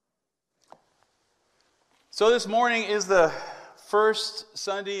So this morning is the first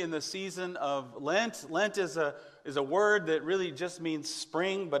Sunday in the season of Lent. Lent is a word that really just means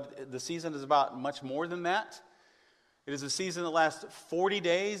spring, but the season is about much more than that. It is a season that lasts 40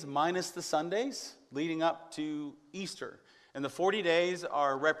 days minus the Sundays leading up to Easter. And the 40 days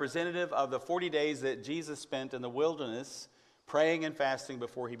are representative of the 40 days that Jesus spent in the wilderness praying and fasting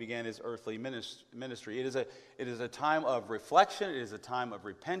before he began his earthly ministry. It is a time of reflection. It is a time of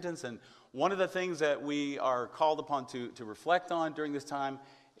repentance. And one of the things that we are called upon to reflect on during this time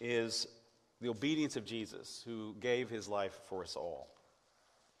is the obedience of Jesus, who gave his life for us all.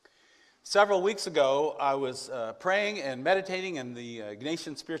 Several weeks ago, I was praying and meditating in the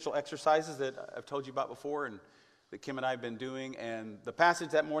Ignatian spiritual exercises that I've told you about before and that Kim and I have been doing. And the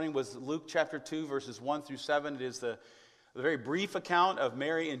passage that morning was Luke chapter 2, verses 1 through 7. It is the very brief account of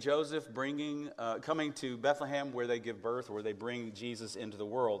Mary and Joseph coming to Bethlehem where they give birth, where they bring Jesus into the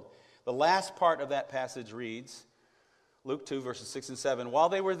world. The last part of that passage reads, Luke 2, verses 6 and 7. While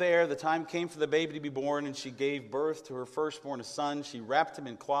they were there, the time came for the baby to be born, and she gave birth to her firstborn, a son. She wrapped him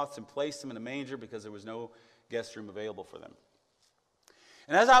in cloths and placed him in a manger because there was no guest room available for them.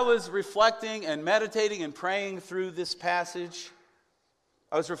 And as I was reflecting and meditating and praying through this passage,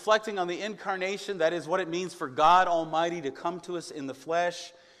 I was reflecting on the incarnation, that is what it means for God Almighty to come to us in the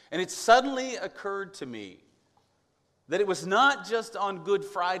flesh. And it suddenly occurred to me that it was not just on Good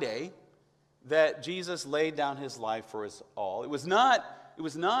Friday that Jesus laid down his life for us all. It was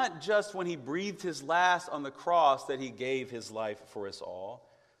not just when he breathed his last on the cross that he gave his life for us all.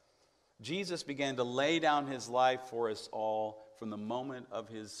 Jesus began to lay down his life for us all from the moment of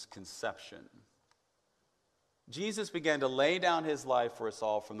his conception. Jesus began to lay down his life for us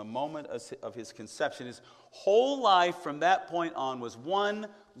all from the moment of his conception. His whole life from that point on was one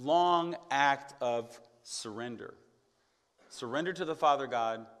long act of surrender. Surrender to the Father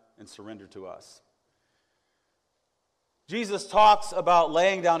God and surrender to us. Jesus talks about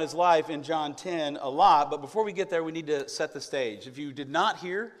laying down his life in John 10 a lot, but before we get there, we need to set the stage. If you did not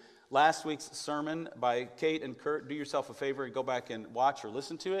hear last week's sermon by Kate and Kurt, do yourself a favor and go back and watch or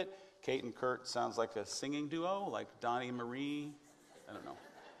listen to it. Kate and Kurt sounds like a singing duo, like Donnie and Marie, I don't know,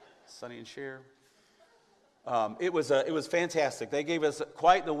 Sonny and Cher. It was fantastic. They gave us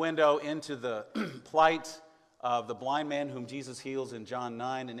quite the window into the plight of the blind man whom Jesus heals in John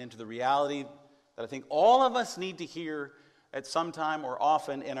 9 and into the reality that I think all of us need to hear at some time or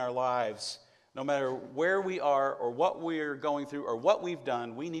often in our lives. No matter where we are or what we're going through or what we've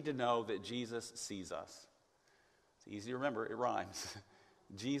done, we need to know that Jesus sees us. It's easy to remember, it rhymes.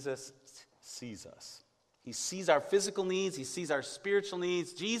 Jesus sees us. He sees our physical needs. He sees our spiritual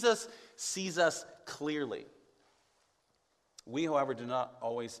needs. Jesus sees us clearly. We, however, do not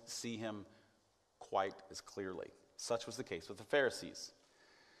always see him quite as clearly. Such was the case with the Pharisees.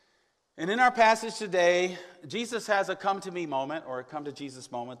 And in our passage today, Jesus has a come to me moment, or a come to Jesus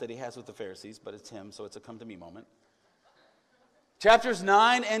moment that he has with the Pharisees, but it's him, so it's a come to me moment. Chapters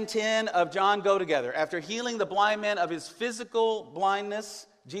 9 and 10 of John go together. After healing the blind man of his physical blindness,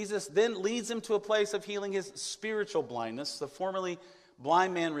 Jesus then leads him to a place of healing his spiritual blindness. The formerly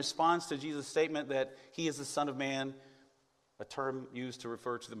blind man responds to Jesus' statement that he is the Son of Man, a term used to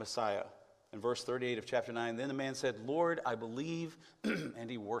refer to the Messiah. In verse 38 of chapter 9, then the man said, Lord, I believe, and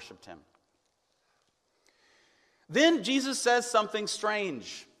he worshiped him. Then Jesus says something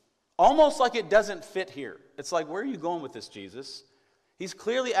strange, almost like it doesn't fit here. It's like, where are you going with this, Jesus? He's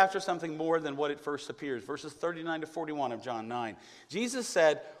clearly after something more than what it first appears. Verses 39 to 41 of John 9. Jesus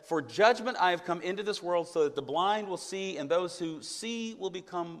said, for judgment I have come into this world so that the blind will see, and those who see will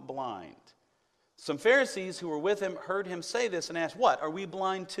become blind. Some Pharisees who were with him heard him say this and asked, what, are we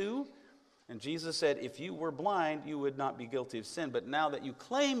blind too? And Jesus said, if you were blind, you would not be guilty of sin. But now that you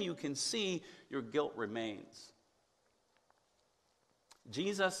claim you can see, your guilt remains.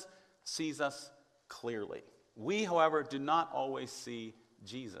 Jesus sees us clearly. We, however, do not always see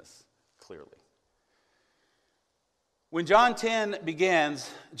Jesus clearly. When John 10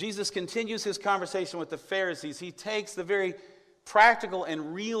 begins, Jesus continues his conversation with the Pharisees. He takes the very practical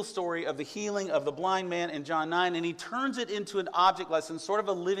and real story of the healing of the blind man in John 9, and he turns it into an object lesson, sort of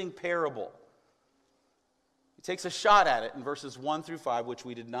a living parable. He takes a shot at it in verses 1 through 5, which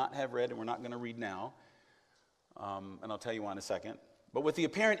we did not have read and we're not going to read now. And I'll tell you why in a second. But with the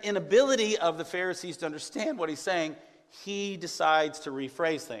apparent inability of the Pharisees to understand what he's saying, he decides to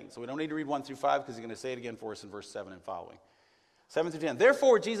rephrase things. So we don't need to read 1 through 5 because he's going to say it again for us in verse 7 and following. 7 through 10.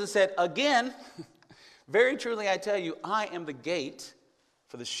 Therefore, Jesus said again, very truly I tell you, I am the gate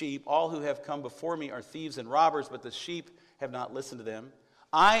for the sheep. All who have come before me are thieves and robbers, but the sheep have not listened to them.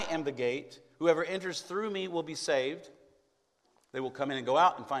 I am the gate. Whoever enters through me will be saved. They will come in and go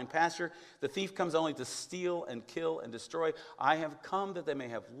out and find pasture. The thief comes only to steal and kill and destroy. I have come that they may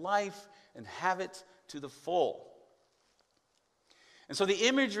have life and have it to the full. And so the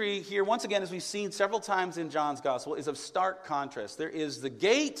imagery here, once again, as we've seen several times in John's gospel, is of stark contrast. There is the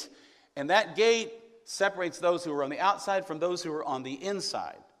gate, and that gate separates those who are on the outside from those who are on the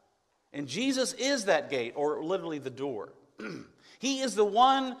inside. And Jesus is that gate, or literally the door. He is the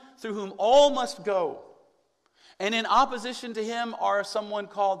one through whom all must go. And in opposition to him are someone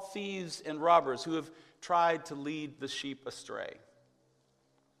called thieves and robbers who have tried to lead the sheep astray.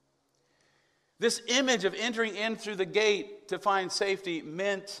 This image of entering in through the gate to find safety is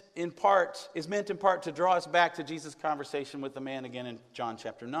meant in part to draw us back to Jesus' conversation with the man again in John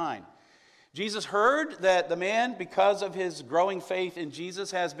chapter 9. Jesus heard that the man, because of his growing faith in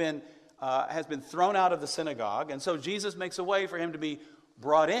Jesus, has been thrown out of the synagogue, and so Jesus makes a way for him to be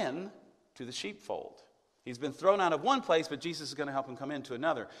brought in to the sheepfold. He's been thrown out of one place, but Jesus is going to help him come into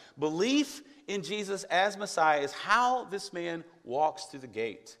another. Belief in Jesus as Messiah is how this man walks through the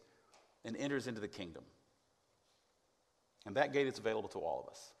gate and enters into the kingdom. And that gate is available to all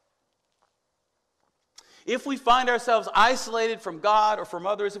of us. If we find ourselves isolated from God or from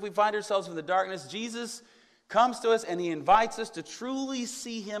others, if we find ourselves in the darkness, Jesus comes to us and he invites us to truly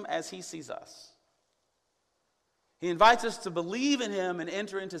see him as he sees us. He invites us to believe in him and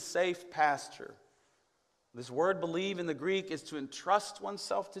enter into safe pasture. This word believe in the Greek is to entrust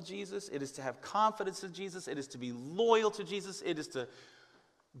oneself to Jesus. It is to have confidence in Jesus. It is to be loyal to Jesus. It is to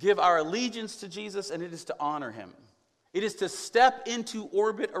give our allegiance to Jesus, and it is to honor him. It is to step into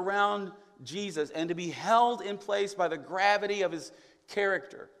orbit around Jesus and to be held in place by the gravity of his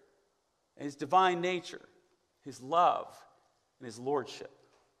character and his divine nature, his love, and his lordship.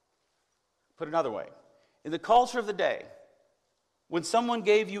 Put another way, in the culture of the day, when someone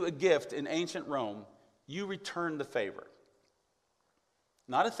gave you a gift in ancient Rome, you returned the favor.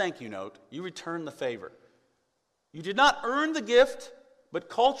 Not a thank you note, you returned the favor. You did not earn the gift, but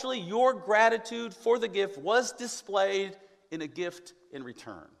culturally your gratitude for the gift was displayed in a gift in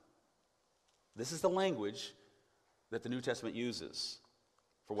return. This is the language that the New Testament uses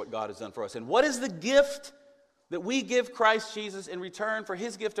for what God has done for us. And what is the gift that we give Christ Jesus in return for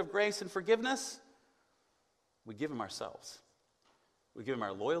his gift of grace and forgiveness? We give him ourselves. We give him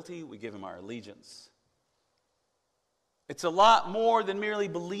our loyalty. We give him our allegiance. It's a lot more than merely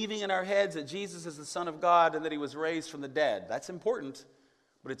believing in our heads that Jesus is the Son of God and that he was raised from the dead. That's important,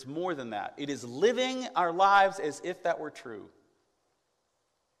 but it's more than that. It is living our lives as if that were true.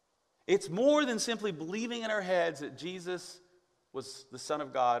 It's more than simply believing in our heads that Jesus was the Son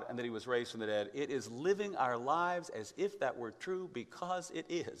of God and that he was raised from the dead. It is living our lives as if that were true, because it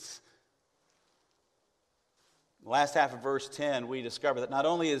is. In the last half of verse 10, we discover that not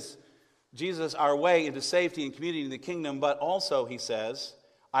only is Jesus our way into safety and community in the kingdom, but also, he says,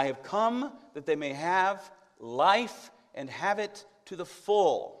 I have come that they may have life and have it to the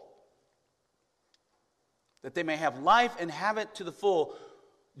full. That they may have life and have it to the full.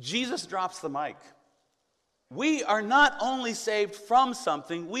 Jesus drops the mic. We are not only saved from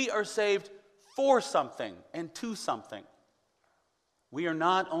something, we are saved for something and to something. We are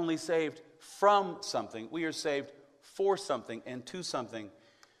not only saved from something, we are saved for something and to something.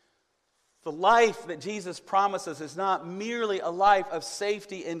 The life that Jesus promises is not merely a life of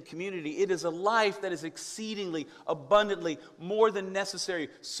safety and community. It is a life that is exceedingly, abundantly, more than necessary,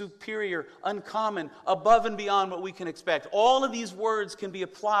 superior, uncommon, above and beyond what we can expect. All of these words can be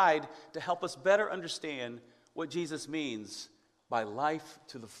applied to help us better understand what Jesus means by life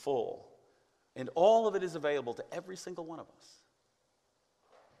to the full. And all of it is available to every single one of us.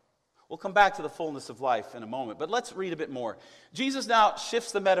 We'll come back to the fullness of life in a moment, but let's read a bit more. Jesus now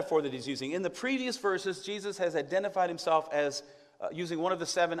shifts the metaphor that he's using. In the previous verses, Jesus has identified himself as using one of the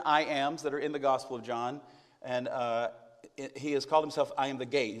 7 I ams that are in the Gospel of John, and he has called himself, I am the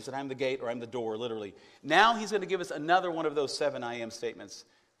gate. He said, I am the gate, or I am the door, literally. Now he's going to give us another one of those 7 I am statements,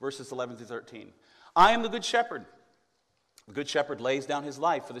 verses 11 through 13. I am the good shepherd. The good shepherd lays down his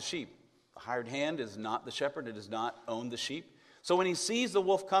life for the sheep. The hired hand is not the shepherd. It does not own the sheep. So when he sees the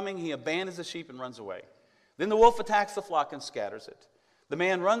wolf coming, he abandons the sheep and runs away. Then the wolf attacks the flock and scatters it. The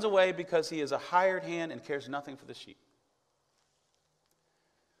man runs away because he is a hired hand and cares nothing for the sheep.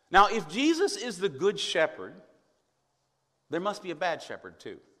 Now, if Jesus is the good shepherd, there must be a bad shepherd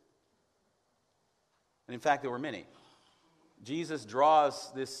too. And in fact, there were many. Jesus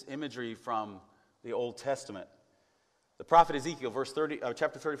draws this imagery from the Old Testament. The prophet Ezekiel,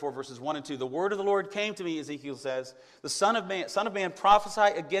 chapter 34, verses 1 and 2. The word of the Lord came to me, Ezekiel says, the Son of man,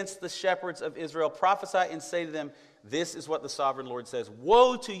 prophesy against the shepherds of Israel. Prophesy and say to them, this is what the sovereign Lord says.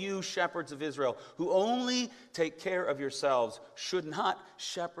 Woe to you, shepherds of Israel, who only take care of yourselves. Should not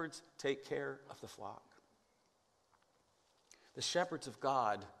shepherds take care of the flock? The shepherds of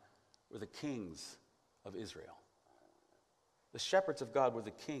God were the kings of Israel. The shepherds of God were the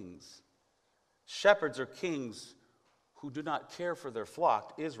kings. Shepherds or kings who do not care for their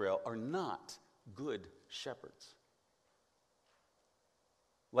flock, Israel, are not good shepherds.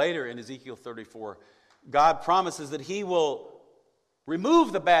 Later in Ezekiel 34, God promises that he will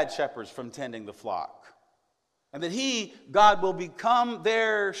remove the bad shepherds from tending the flock, and that God, will become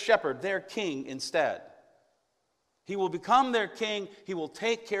their shepherd, their king instead. He will become their king, he will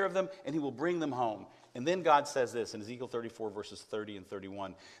take care of them, and he will bring them home. And then God says this in Ezekiel 34, verses 30 and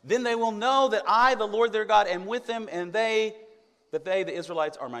 31. Then they will know that I, the Lord their God, am with them, and they, the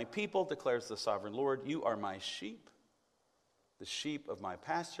Israelites, are my people, declares the sovereign Lord. You are my sheep, the sheep of my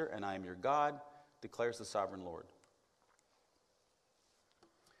pasture, and I am your God, declares the sovereign Lord.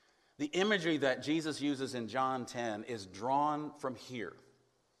 The imagery that Jesus uses in John 10 is drawn from here.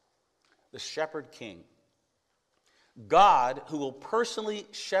 The shepherd king. God, who will personally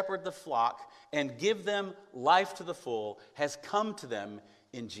shepherd the flock and give them life to the full, has come to them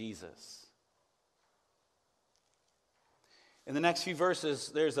in Jesus. In the next few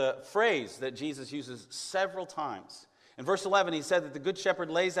verses, there's a phrase that Jesus uses several times. In verse 11, he said that the good shepherd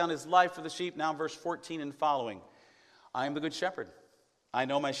lays down his life for the sheep. Now in verse 14 and following, I am the good shepherd. I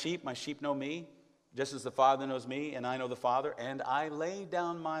know my sheep know me, just as the Father knows me, and I know the Father, and I lay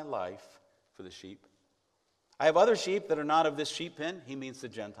down my life for the sheep. I have other sheep that are not of this sheep pen, he means the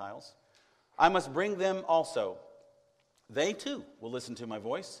Gentiles. I must bring them also. They too will listen to my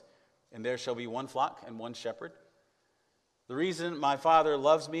voice, and there shall be one flock and one shepherd. The reason my Father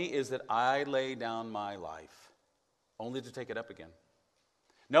loves me is that I lay down my life, only to take it up again.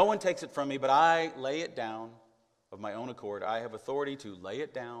 No one takes it from me, but I lay it down of my own accord. I have authority to lay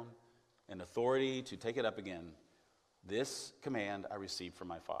it down and authority to take it up again. This command I received from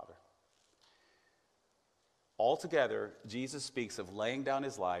my Father. Altogether, Jesus speaks of laying down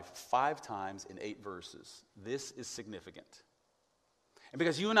his life 5 times in 8 verses. This is significant. And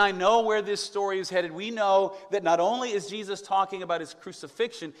because you and I know where this story is headed, we know that not only is Jesus talking about his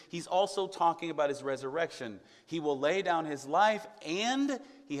crucifixion, he's also talking about his resurrection. He will lay down his life, and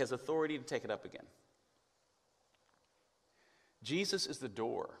he has authority to take it up again. Jesus is the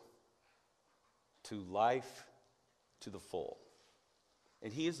door to life to the full.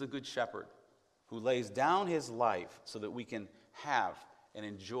 And he is the good shepherd who lays down his life so that we can have and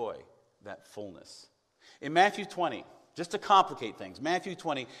enjoy that fullness. In Matthew 20, just to complicate things, Matthew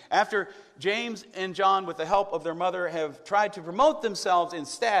 20, after James and John, with the help of their mother, have tried to promote themselves in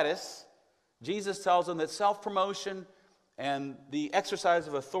status, Jesus tells them that self-promotion and the exercise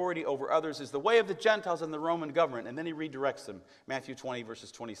of authority over others is the way of the Gentiles and the Roman government. And then he redirects them, Matthew 20, verses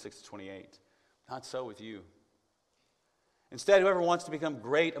 26 to 28. Not so with you. Instead, whoever wants to become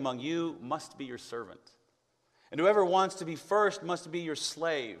great among you must be your servant. And whoever wants to be first must be your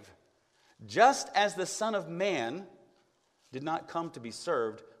slave. Just as the Son of Man did not come to be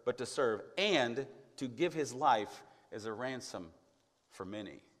served, but to serve, and to give his life as a ransom for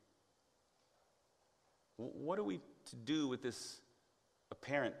many. What are we to do with this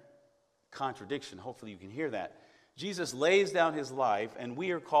apparent contradiction? Hopefully you can hear that. Jesus lays down his life, and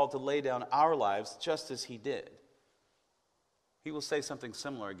we are called to lay down our lives just as he did. He will say something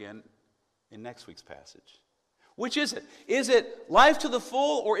similar again in next week's passage. Which is it? Is it life to the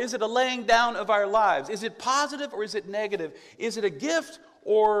full, or is it a laying down of our lives? Is it positive or is it negative? Is it a gift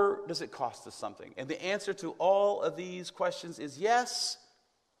or does it cost us something? And the answer to all of these questions is yes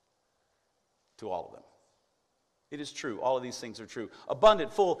to all of them. It is true. All of these things are true.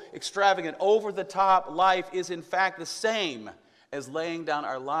 Abundant, full, extravagant, over-the-top life is in fact the same as laying down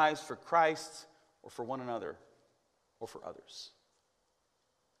our lives for Christ or for one another or for others.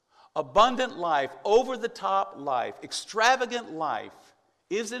 Abundant life, over-the-top life, extravagant life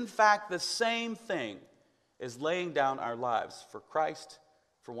is in fact the same thing as laying down our lives for Christ,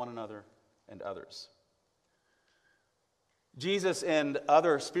 for one another, and others. Jesus and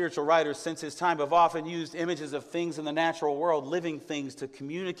other spiritual writers since his time have often used images of things in the natural world, living things, to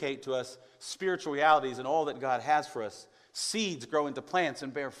communicate to us spiritual realities and all that God has for us. Seeds grow into plants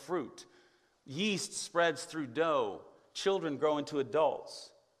and bear fruit. Yeast spreads through dough. Children grow into adults.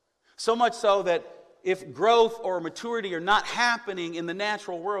 So much so that if growth or maturity are not happening in the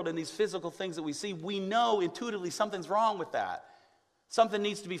natural world, in these physical things that we see, we know intuitively something's wrong with that. Something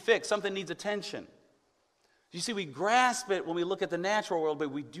needs to be fixed. Something needs attention. You see, we grasp it when we look at the natural world,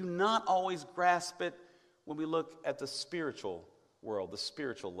 but we do not always grasp it when we look at the spiritual world, the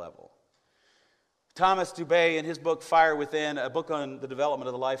spiritual level. Thomas Dubay, in his book Fire Within, a book on the development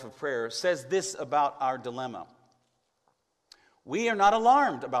of the life of prayer, says this about our dilemma. We are not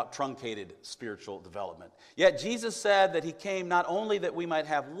alarmed about truncated spiritual development. Yet Jesus said that he came not only that we might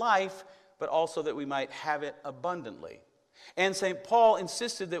have life, but also that we might have it abundantly. And St. Paul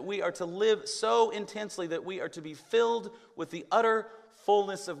insisted that we are to live so intensely that we are to be filled with the utter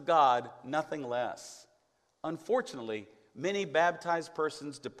fullness of God, nothing less. Unfortunately, many baptized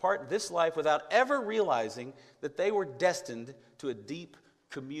persons depart this life without ever realizing that they were destined to a deep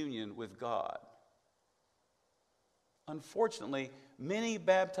communion with God. Unfortunately, many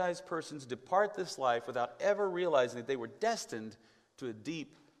baptized persons depart this life without ever realizing that they were destined to a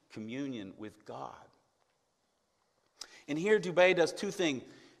deep communion with God. And here Dubay does two things.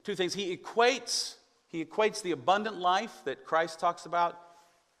 He equates the abundant life that Christ talks about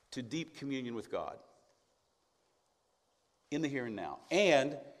to deep communion with God in the here and now.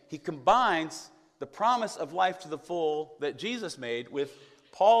 And he combines the promise of life to the full that Jesus made with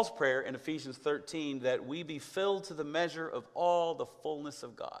Paul's prayer in Ephesians 13, that we be filled to the measure of all the fullness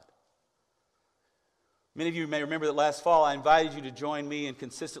of God. Many of you may remember that last fall I invited you to join me in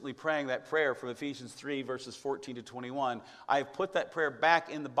consistently praying that prayer from Ephesians 3, verses 14 to 21. I have put that prayer back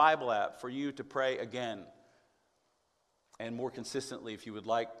in the Bible app for you to pray again, and more consistently if you would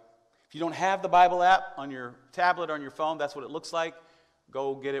like. If you don't have the Bible app on your tablet or on your phone, that's what it looks like.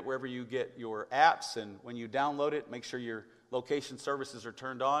 Go get it wherever you get your apps, and when you download it, make sure your location services are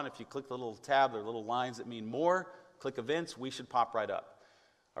turned on. If you click the little tab, there are little lines that mean more. Click events, we should pop right up.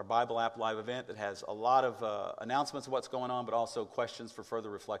 Our Bible app live event that has a lot of announcements of what's going on, but also questions for further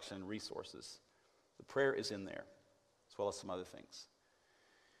reflection and resources. The prayer is in there, as well as some other things.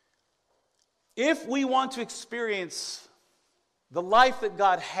 If we want to experience the life that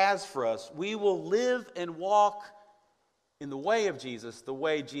God has for us, we will live and walk in the way of Jesus, the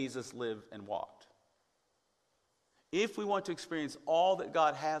way Jesus lived and walked. If we want to experience all that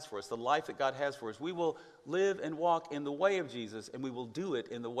God has for us, the life that God has for us, we will live and walk in the way of Jesus, and we will do it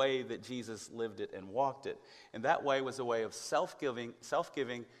in the way that Jesus lived it and walked it. And that way was a way of self-giving,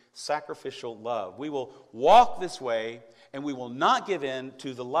 sacrificial love. We will walk this way, and we will not give in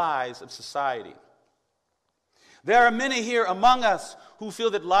to the lies of society. There are many here among us who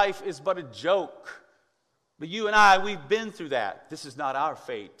feel that life is but a joke. But you and I, we've been through that. This is not our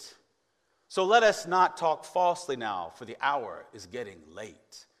fate. So let us not talk falsely now, for the hour is getting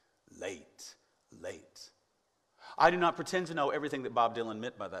late. I do not pretend to know everything that Bob Dylan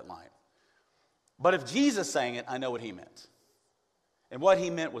meant by that line. But if Jesus sang it, I know what he meant. And what he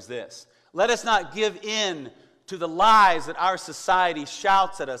meant was this: let us not give in to the lies that our society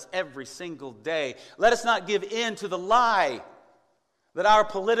shouts at us every single day. Let us not give in to the lie that our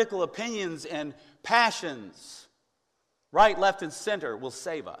political opinions and passions, right, left, and center, will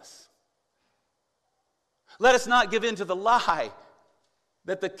save us. Let us not give in to the lie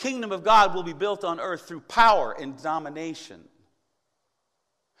that the kingdom of God will be built on earth through power and domination.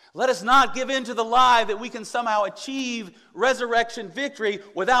 Let us not give in to the lie that we can somehow achieve resurrection victory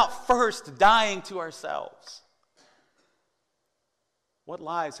without first dying to ourselves. What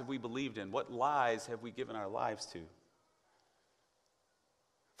lies have we believed in? What lies have we given our lives to?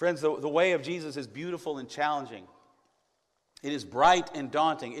 Friends, the way of Jesus is beautiful and challenging. It is bright and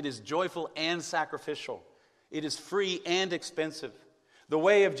daunting. It is joyful and sacrificial. It is free and expensive. The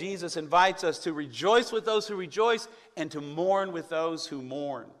way of Jesus invites us to rejoice with those who rejoice and to mourn with those who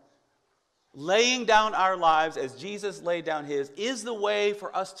mourn. Laying down our lives as Jesus laid down his is the way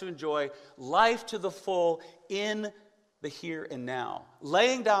for us to enjoy life to the full in the here and now.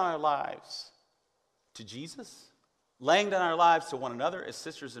 Laying down our lives to Jesus, laying down our lives to one another as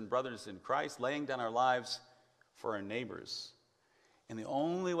sisters and brothers in Christ, laying down our lives for our neighbors. And the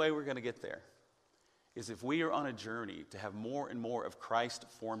only way we're going to get there is if we are on a journey to have more and more of Christ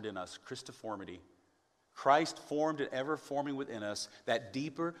formed in us, Christiformity, Christ formed and ever forming within us, that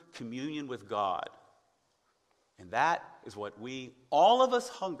deeper communion with God. And that is what all of us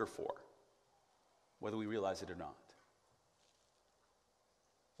hunger for, whether we realize it or not.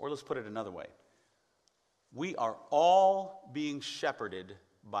 Or let's put it another way. We are all being shepherded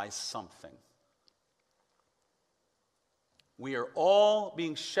by something. We are all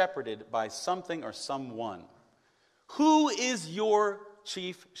being shepherded by something or someone. Who is your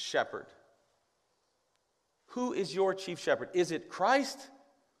chief shepherd? Who is your chief shepherd? Is it Christ,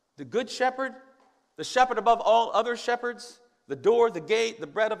 the good shepherd, the shepherd above all other shepherds, the door, the gate, the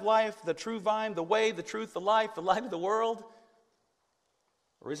bread of life, the true vine, the way, the truth, the life, the light of the world?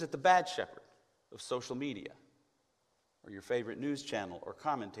 Or is it the bad shepherd of social media, or your favorite news channel or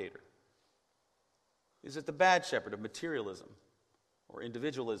commentator? Is it the bad shepherd of materialism or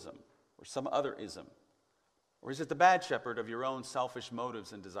individualism or some other ism? Or is it the bad shepherd of your own selfish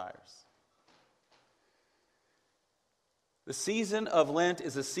motives and desires? The season of Lent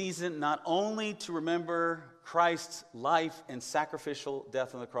is a season not only to remember Christ's life and sacrificial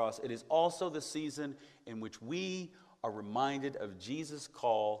death on the cross, it is also the season in which we are reminded of Jesus'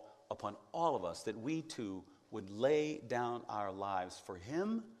 call upon all of us, that we too would lay down our lives for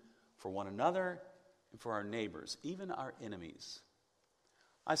Him, for one another, and for our neighbors, even our enemies.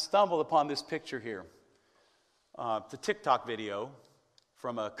 I stumbled upon this picture here. It's a TikTok video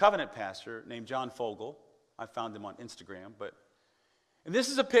from a covenant pastor named John Fogel. I found him on Instagram. And this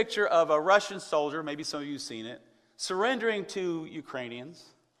is a picture of a Russian soldier, maybe some of you have seen it, surrendering to Ukrainians.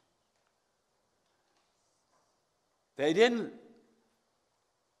 They didn't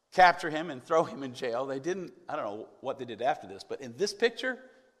capture him and throw him in jail. I don't know what they did after this, but in this picture,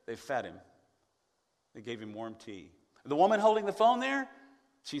 they fed him. They gave him warm tea. The woman holding the phone there,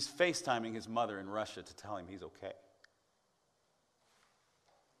 she's FaceTiming his mother in Russia to tell him he's okay.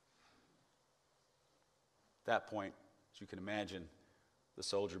 At that point, as you can imagine, the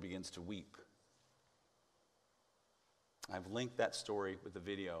soldier begins to weep. I've linked that story with the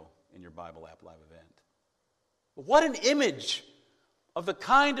video in your Bible app live event. But what an image of the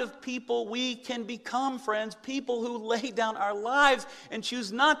kind of people we can become, friends. People who lay down our lives and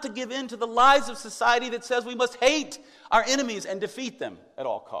choose not to give in to the lies of society that says we must hate our enemies and defeat them at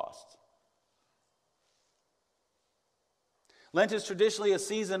all costs. Lent is traditionally a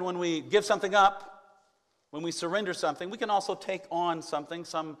season when we give something up, when we surrender something. We can also take on something,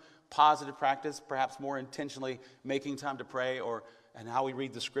 some positive practice, perhaps more intentionally making time to pray, and how we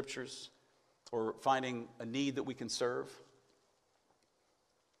read the scriptures, or finding a need that we can serve.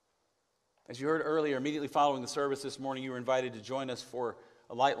 As you heard earlier, immediately following the service this morning, you were invited to join us for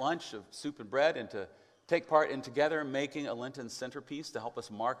a light lunch of soup and bread and to take part in together making a Lenten centerpiece to help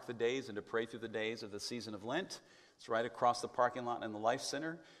us mark the days and to pray through the days of the season of Lent. It's right across the parking lot in the Life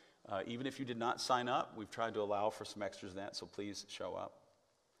Center. Even if you did not sign up, we've tried to allow for some extras in that, so please show up.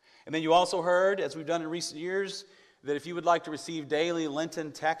 And then you also heard, as we've done in recent years, that if you would like to receive daily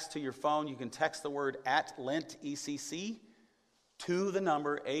Lenten text to your phone, you can text the word @LentECC to the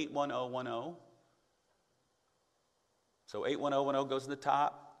number 81010. So 81010 goes in the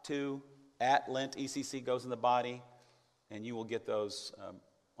top, to @LentECC goes in the body, and you will get those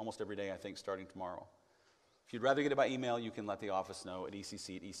almost every day, I think, starting tomorrow. If you'd rather get it by email, you can let the office know at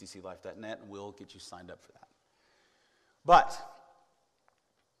ECC@ECClife.net, and we'll get you signed up for that. But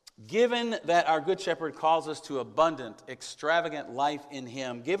given that our Good Shepherd calls us to abundant, extravagant life in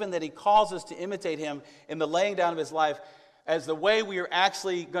Him, given that He calls us to imitate Him in the laying down of His life as the way we are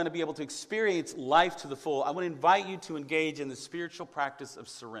actually going to be able to experience life to the full, I want to invite you to engage in the spiritual practice of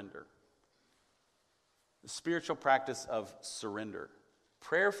surrender. The spiritual practice of surrender.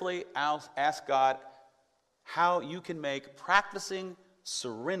 Prayerfully ask God how you can make practicing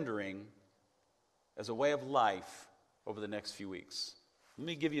surrendering as a way of life over the next few weeks. Let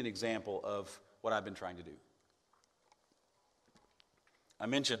me give you an example of what I've been trying to do. I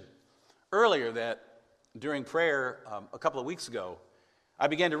mentioned earlier that during prayer a couple of weeks ago, I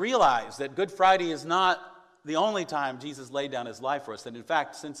began to realize that Good Friday is not the only time Jesus laid down His life for us. That in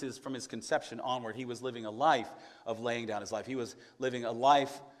fact, from His conception onward, He was living a life of laying down His life. He was living a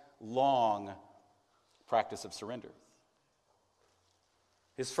lifelong practice of surrender.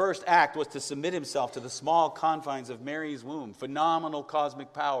 His first act was to submit Himself to the small confines of Mary's womb. Phenomenal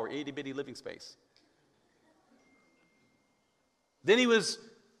cosmic power, itty-bitty living space. Then He was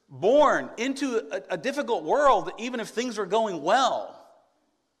born into a difficult world, even if things were going well.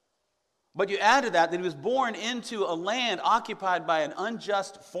 But you add to that He was born into a land occupied by an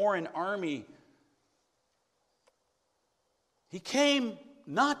unjust foreign army. He came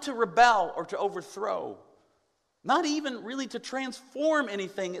not to rebel or to overthrow, not even really to transform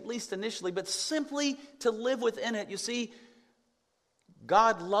anything, at least initially, but simply to live within it. You see,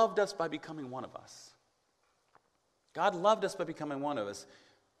 God loved us by becoming one of us. God loved us by becoming one of us.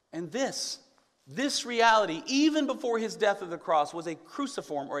 And this reality, even before His death of the cross, was a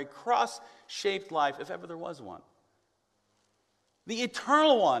cruciform or a cross-shaped life, if ever there was one. The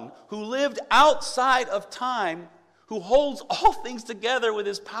eternal one who lived outside of time, who holds all things together with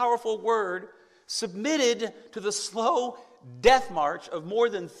His powerful word, submitted to the slow death march of more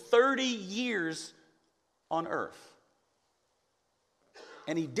than 30 years on earth.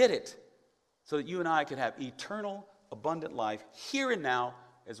 And He did it so that you and I could have eternal, abundant life here and now,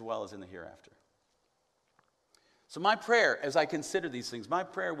 as well as in the hereafter. So my prayer, as I consider these things, my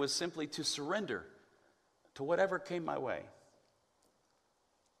prayer was simply to surrender to whatever came my way.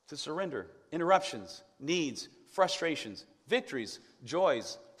 To surrender interruptions, needs, frustrations, victories,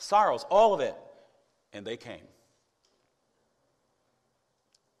 joys, sorrows, all of it. And they came.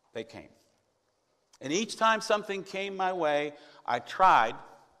 They came. And each time something came my way, I tried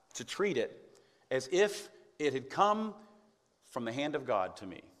to treat it as if it had come from the hand of God to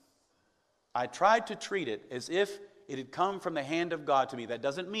me. I tried to treat it as if it had come from the hand of God to me. That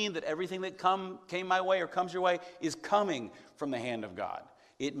doesn't mean that everything that came my way or comes your way is coming from the hand of God.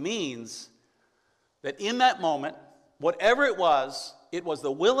 It means that in that moment, whatever it was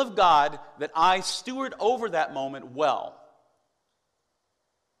the will of God that I steward over that moment well.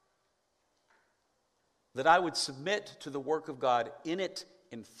 That I would submit to the work of God in it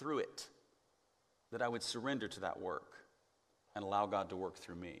and through it. That I would surrender to that work and allow God to work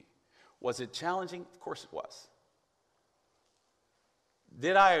through me. Was it challenging? Of course it was.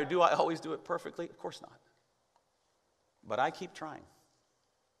 Did I or do I always do it perfectly? Of course not. But I keep trying.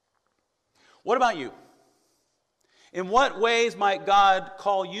 What about you? In what ways might God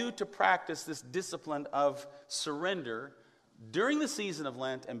call you to practice this discipline of surrender during the season of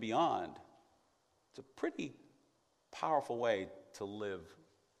Lent and beyond? It's a pretty powerful way to live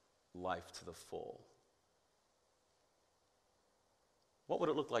life to the full. What would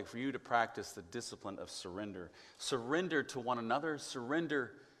it look like for you to practice the discipline of surrender? Surrender to one another,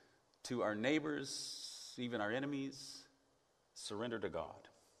 surrender to our neighbors, even our enemies, surrender to God.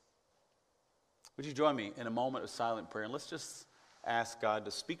 Would you join me in a moment of silent prayer? And let's just ask God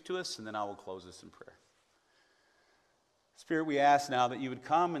to speak to us, and then I will close this in prayer. Spirit, we ask now that you would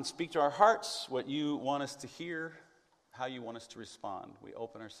come and speak to our hearts what you want us to hear, how you want us to respond. We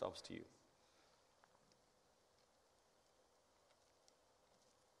open ourselves to you.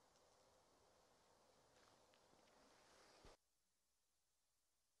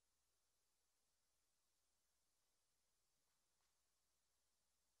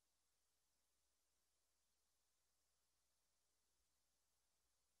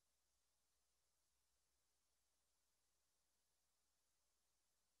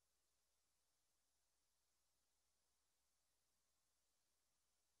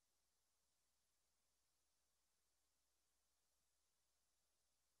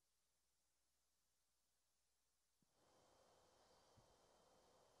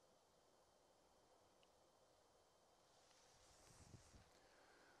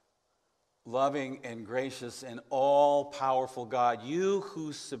 Loving and gracious and all-powerful God, you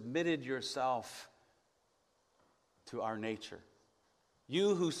who submitted yourself to our nature,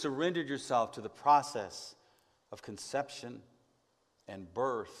 you who surrendered yourself to the process of conception and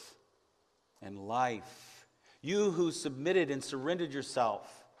birth and life, you who submitted and surrendered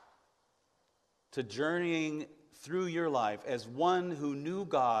yourself to journeying through your life as one who knew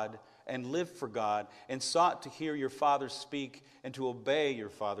God and lived for God and sought to hear your Father speak and to obey your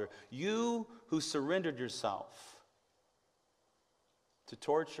Father. You who surrendered yourself to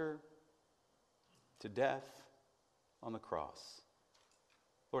torture, to death on the cross.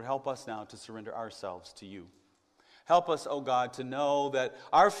 Lord, help us now to surrender ourselves to you. Help us, oh God, to know that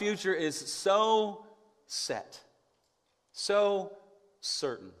our future is so set, so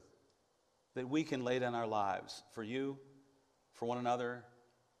certain, that we can lay down our lives for you, for one another,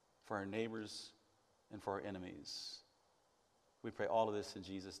 for our neighbors, and for our enemies. We pray all of this in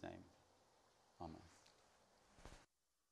Jesus' name. Amen.